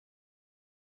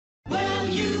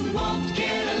you won't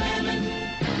get a lemon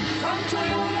from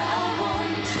Toyota of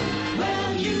Orange.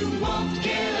 Well, you won't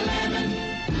get a lemon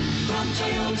from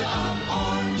Toyota of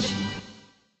Orange.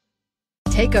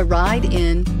 Take a ride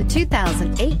in the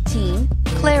 2018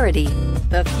 Clarity.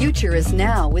 The future is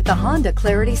now with the Honda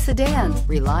Clarity sedan.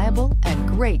 Reliable and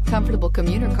great comfortable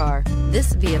commuter car.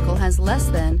 This vehicle has less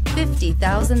than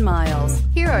 50,000 miles.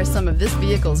 Here are some of this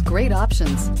vehicle's great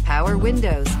options: power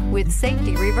windows with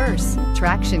safety reverse,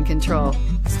 traction control,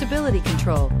 stability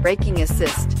control, braking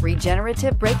assist,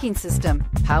 regenerative braking system,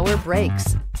 power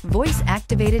brakes,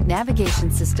 voice-activated navigation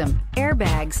system,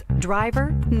 airbags,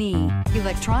 driver, knee,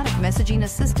 electronic messaging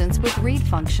assistance with read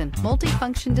function,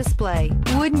 multifunction display.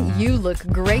 Wouldn't you look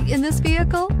great in this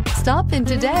vehicle? Stop in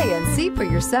today and see for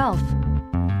yourself.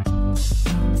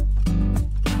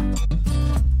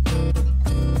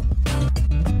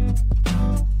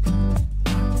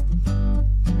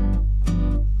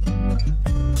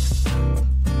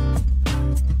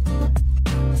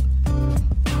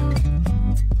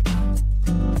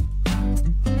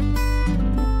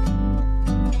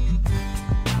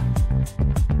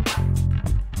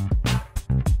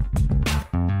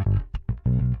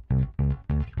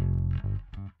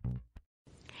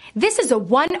 This is a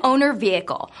one-owner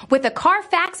vehicle with a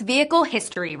Carfax Vehicle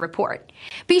History Report.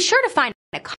 Be sure to find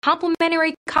a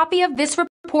complimentary copy of this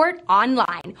report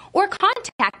online or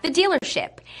contact the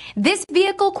dealership. This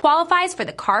vehicle qualifies for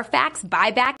the Carfax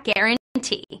Buyback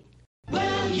Guarantee.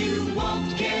 Well, you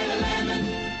won't get